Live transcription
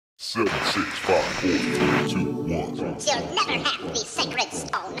7, 6, 5, 4, 3, 2, 1. You'll never have the sacred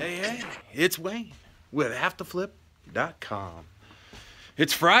stone. Hey, it's Wayne with HaveToFlip.com.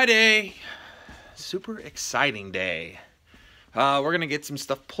 It's Friday. Super exciting day. We're going to get some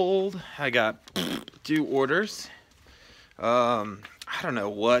stuff pulled. I got 2 orders. I don't know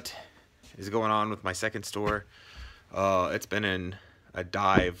what is going on with my second store. It's been in a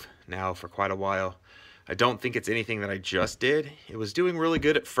dive now for quite a while. I don't think it's anything that I just did. It was doing really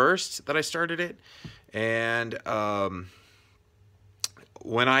good at first that I started it. And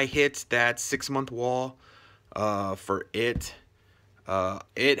when I hit that 6-month wall for it,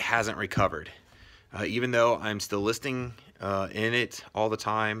 it hasn't recovered. Even though I'm still listing in it all the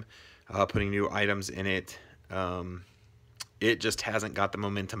time, putting new items in it, it just hasn't got the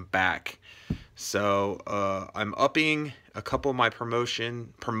momentum back. So I'm upping a couple of my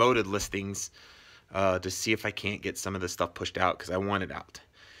promoted listings to see if I can't get some of this stuff pushed out, because I want it out.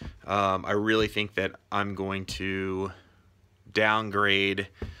 I really think that I'm going to downgrade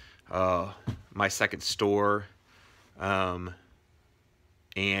my second store and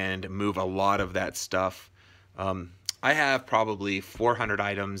move a lot of that stuff. I have probably 400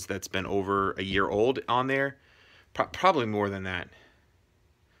 items that's been over a year old on there. Probably more than that.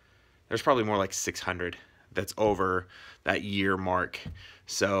 There's probably more like 600 that's over that year mark.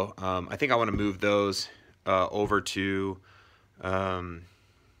 So I think I want to move those over to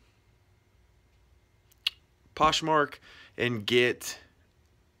Poshmark and get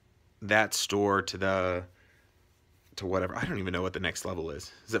that store to whatever. I don't even know what the next level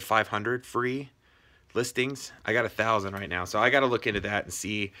is. Is it 500 free listings? I got 1,000 right now, so I got to look into that and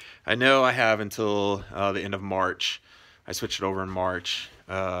see. I know I have until the end of March. I switched it over in March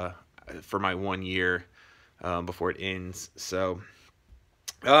for my 1 year before it ends. So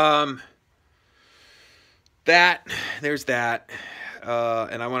there's that.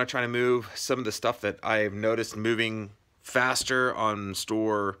 And I want to try to move some of the stuff that I've noticed moving faster on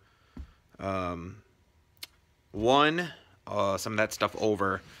store 1, some of that stuff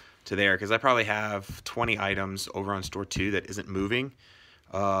over to there, because I probably have 20 items over on store 2 that isn't moving.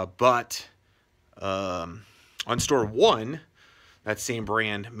 But on store 1, that same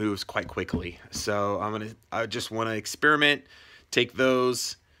brand moves quite quickly. So I just want to experiment, take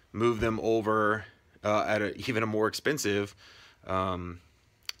those, move them over at even a more expensive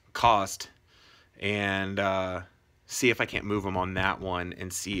cost, and see if I can't move them on that one,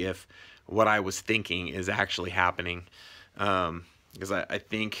 and see if what I was thinking is actually happening. Because I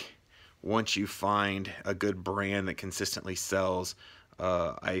think once you find a good brand that consistently sells,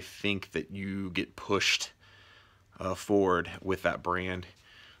 I think that you get pushed forward with that brand.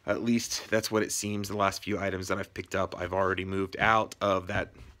 At least that's what it seems. The last few items that I've picked up, I've already moved out of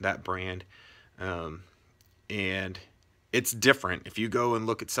that brand. And it's different. If you go and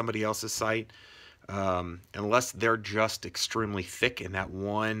look at somebody else's site, unless they're just extremely thick in that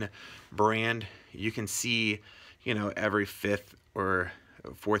one brand, you can see, you know, every 4th or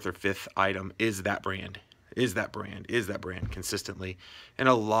 5th item is that brand, consistently, and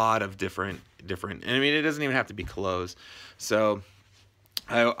a lot of different. And I mean, it doesn't even have to be clothes. So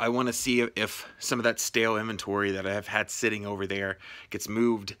I want to see if some of that stale inventory that I've had sitting over there gets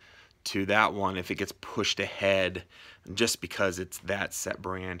moved to that one, if it gets pushed ahead just because it's that set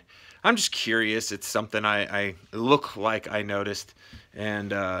brand. I'm just curious. It's something I look like I noticed,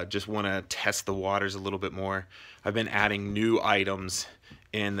 and just want to test the waters a little bit more. I've been adding new items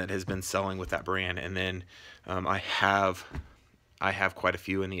in that has been selling with that brand, and then I have quite a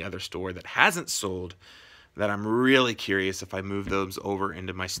few in the other store that hasn't sold, that I'm really curious if I move those over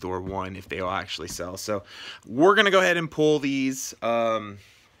into my store 1, if they'll actually sell. So we're gonna go ahead and pull these orders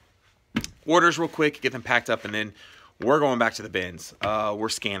real quick, get them packed up, and then we're going back to the bins. We're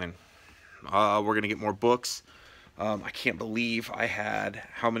scanning. We're gonna get more books. I can't believe I had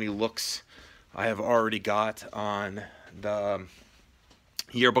how many looks I have already got on the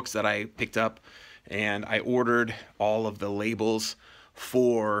yearbooks that I picked up, and I ordered all of the labels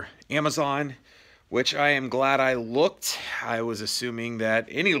for Amazon, which I am glad I looked. I was assuming that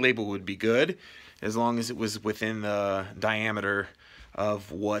any label would be good as long as it was within the diameter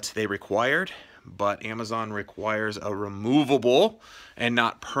of what they required. But Amazon requires a removable and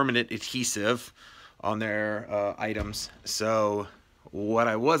not permanent adhesive on their items. So what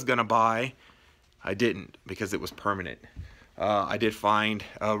I was gonna buy, I didn't, because it was permanent. I did find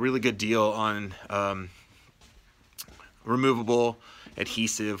a really good deal on removable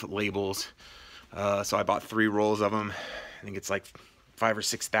adhesive labels. So I bought 3 rolls of them. I think it's like 5,000 or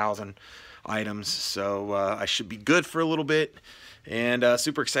 6,000 items. So I should be good for a little bit, and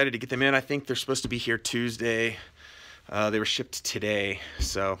super excited to get them in. I think they're supposed to be here Tuesday. They were shipped today,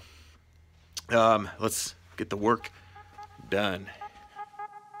 so let's get the work done.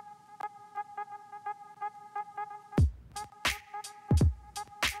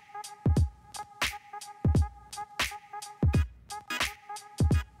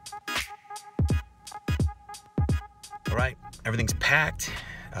 All right, everything's packed.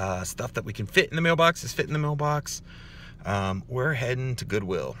 Stuff that we can fit in the mailbox is fit in the mailbox. We're heading to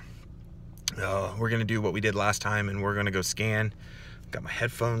Goodwill. We're gonna do what we did last time, and we're gonna go scan. Got my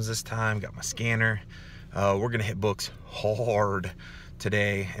headphones this time, got my scanner. We're gonna hit books hard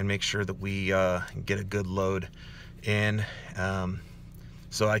today and make sure that we get a good load in,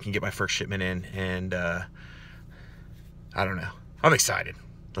 so I can get my first shipment in. And I don't know, I'm excited.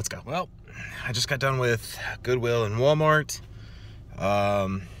 Let's go. Well, I just got done with Goodwill and Walmart.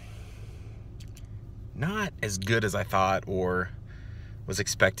 Not as good as I thought or was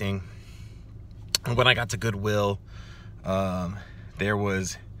expecting. When I got to Goodwill, there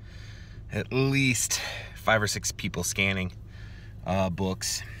was at least 5 or 6 people scanning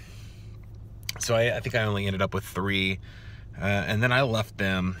books. So I think I only ended up with 3, and then I left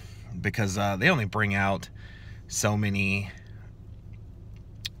them because they only bring out so many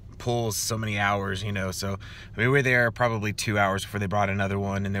pulls, so many hours, you know. So I mean, we were there probably 2 hours before they brought another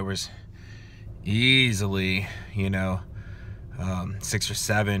one, and there was easily, you know, 6 or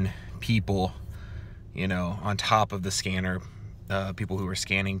 7 people, you know, on top of the scanner, people who were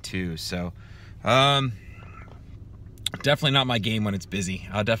scanning too. So definitely not my game when it's busy.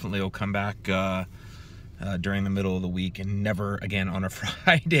 I'll definitely will come back during the middle of the week and never again on a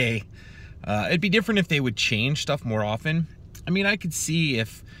Friday. It'd be different if they would change stuff more often. I mean, I could see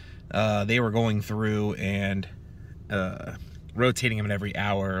if they were going through and rotating them every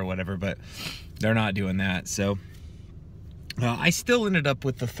hour or whatever, but they're not doing that. So I still ended up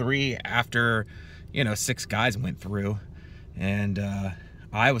with the 3 after, you know, 6 guys went through, and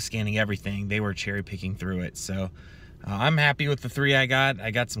I was scanning everything. They were cherry picking through it. So I'm happy with the 3 I got.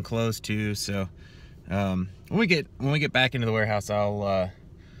 I got some clothes too. So when we get back into the warehouse, I'll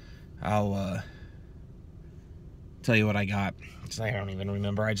tell you what I got. I don't even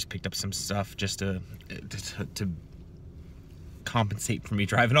remember. I just picked up some stuff just to compensate for me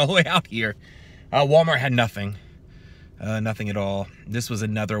driving all the way out here. Walmart had nothing. Nothing at all. This was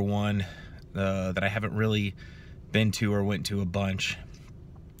another one that I haven't really been to or went to a bunch.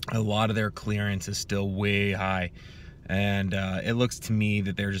 A lot of their clearance is still way high, and it looks to me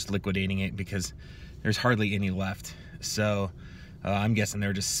that they're just liquidating it because there's hardly any left. So I'm guessing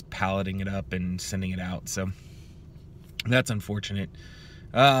they're just palleting it up and sending it out. So that's unfortunate,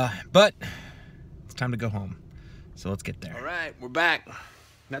 but it's time to go home. So let's get there. All right, we're back.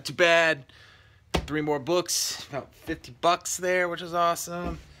 Not too bad. 3 more books, about $50 there, which is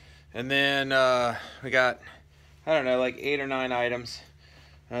awesome. And then we got, I don't know, like 8 or 9 items.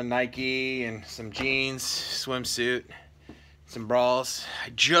 Nike and some jeans, swimsuit, some bras. I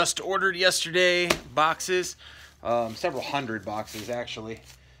just ordered yesterday boxes, several hundred boxes actually.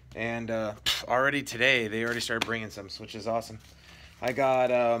 And already today, they already started bringing some, which is awesome. I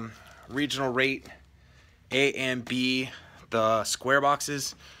got regional rate A and B, the square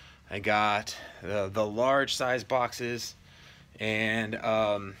boxes. I got the large size boxes and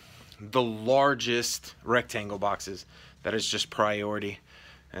the largest rectangle boxes. That is just priority.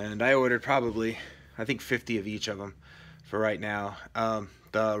 And I ordered probably, I think 50 of each of them for right now.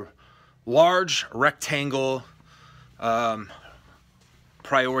 The large rectangle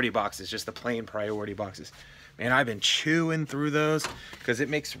priority boxes, just the plain priority boxes. Man, I've been chewing through those because it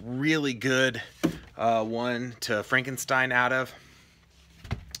makes really good one to Frankenstein out of.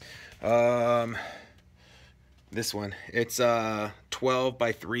 This one, it's 12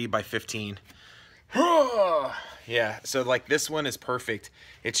 by 3 by 15. Yeah, so like this one is perfect.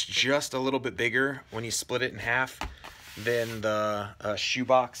 It's just a little bit bigger when you split it in half than the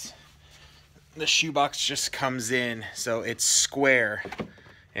shoebox. The shoebox just comes in, so it's square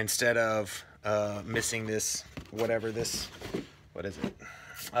instead of missing this, whatever this, what is it?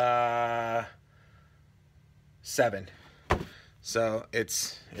 7. So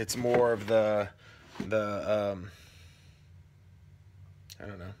it's more of the I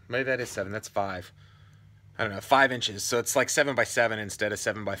don't know, maybe that is 7, that's 5. I don't know, 5 inches. So it's like 7 by 7 instead of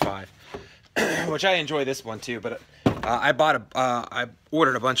 7 by 5, which I enjoy this one too. But I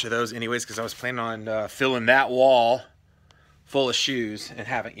ordered a bunch of those anyways because I was planning on filling that wall full of shoes and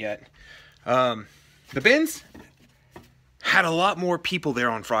haven't yet. The bins had a lot more people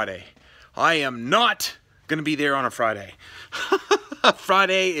there on Friday. I am not gonna be there on a Friday.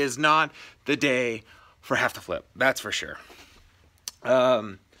 Friday is not the day for Have to Flip, that's for sure.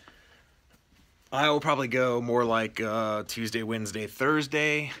 I will probably go more like Tuesday, Wednesday,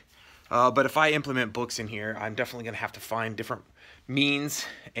 Thursday. But if I implement books in here, I'm definitely going to have to find different means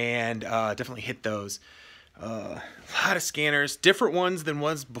and definitely hit those. A lot of scanners, different ones than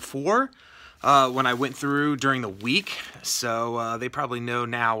was before when I went through during the week. So they probably know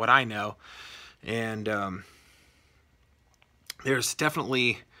now what I know. And there's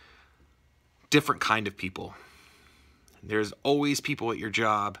definitely different kind of people. There's always people at your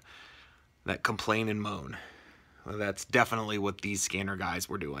job that complain and moan. Well, that's definitely what these scanner guys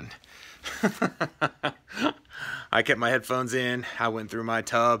were doing. I kept my headphones in, I went through my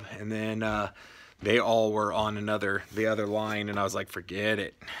tub, and then they all were on the other line, and I was like, forget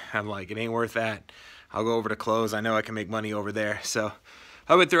it. I'm like, it ain't worth that. I'll go over to clothes. I know I can make money over there. So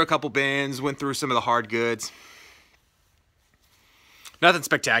I went through a couple bins, went through some of the hard goods. Nothing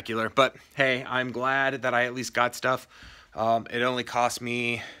spectacular, but hey, I'm glad that I at least got stuff. It only cost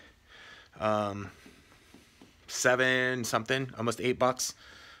me $7 something, almost $8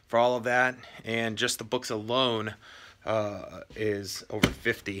 for all of that, and just the books alone is over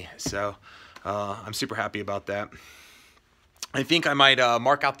 50. So I'm super happy about that. I think I might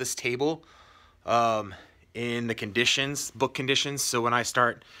mark out this table in the conditions, book conditions, so when I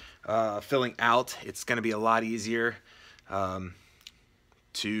start filling out, it's going to be a lot easier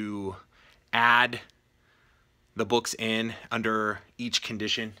to add the books in under each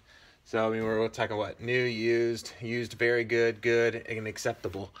condition. So I mean, we're talking what? New, used, very good, good, and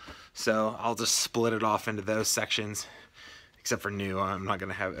acceptable. So I'll just split it off into those sections, except for new. I'm not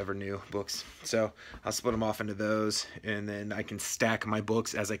gonna have ever new books. So I'll split them off into those, and then I can stack my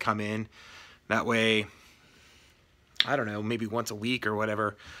books as they come in. That way, I don't know, maybe once a week or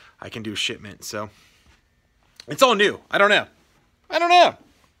whatever, I can do shipment. So it's all new. I don't know.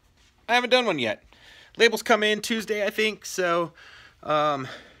 I haven't done one yet. Labels come in Tuesday, I think. So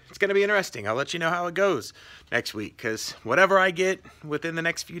it's going to be interesting. I'll let you know how it goes next week, because whatever I get within the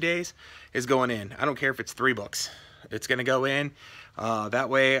next few days is going in. I don't care if it's 3 books. It's going to go in. That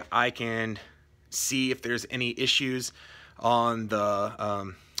way I can see if there's any issues on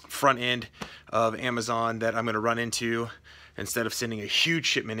the front end of Amazon that I'm going to run into. Instead of sending a huge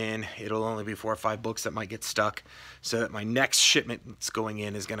shipment in, it'll only be 4 or 5 books that might get stuck, so that my next shipment that's going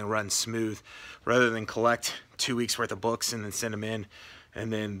in is going to run smooth, rather than collect 2 weeks worth of books and then send them in,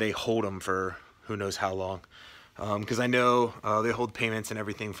 and then they hold them for who knows how long. Because I know they hold payments and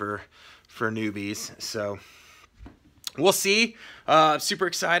everything for newbies. So we'll see. Super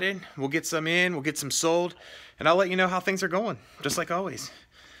excited. We'll get some in. We'll get some sold, and I'll let you know how things are going, just like always.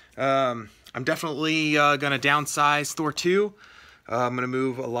 I'm definitely going to downsize Thor 2. I'm going to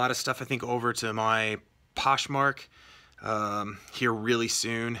move a lot of stuff, I think, over to my Poshmark here really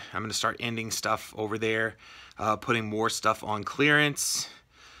soon. I'm going to start ending stuff over there, putting more stuff on clearance,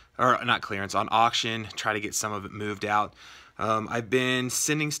 or not clearance, on auction, try to get some of it moved out. I've been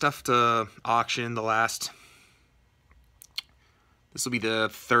sending stuff to auction this will be the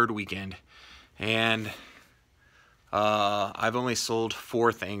 3rd weekend, and I've only sold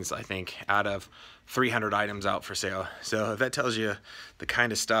 4 things, I think, out of 300 items out for sale. So if that tells you the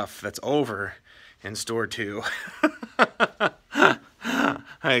kind of stuff that's over in store 2.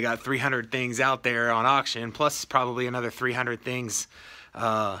 I got 300 things out there on auction, plus probably another 300 things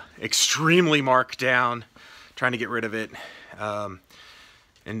extremely marked down, trying to get rid of it,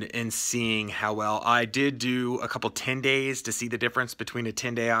 and seeing how well. I did do a couple 10 days to see the difference between a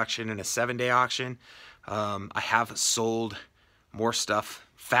 10-day auction and a 7-day auction. I have sold more stuff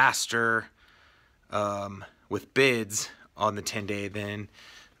faster with bids on the 10-day than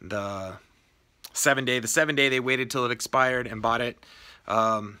the 7-day. The 7-day, they waited till it expired and bought it.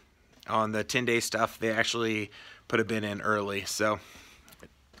 On the 10-day stuff, they actually put a bid in early. So,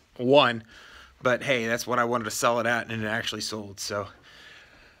 won. But hey, that's what I wanted to sell it at, and it actually sold. So,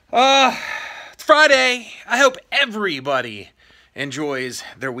 it's Friday. I hope everybody enjoys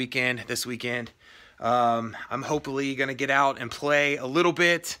their weekend this weekend. I'm hopefully going to get out and play a little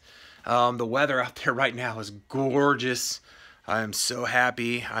bit. The weather out there right now is gorgeous. I'm so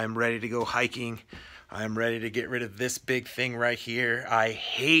happy. I'm ready to go hiking. I'm ready to get rid of this big thing right here. I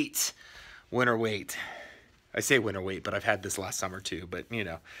hate winter weight. I say winter weight, but I've had this last summer too. But, you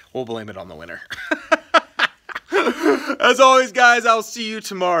know, we'll blame it on the winter. As always, guys, I'll see you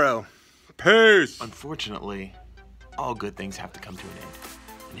tomorrow. Peace. Unfortunately, all good things have to come to an end.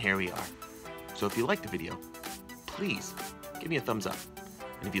 And here we are. So if you liked the video, please give me a thumbs up.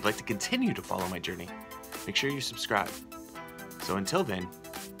 And if you'd like to continue to follow my journey, make sure you subscribe. So until then,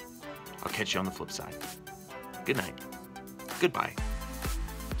 I'll catch you on the flip side. Good night. Goodbye.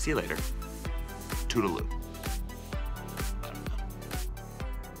 See you later. Toodaloo.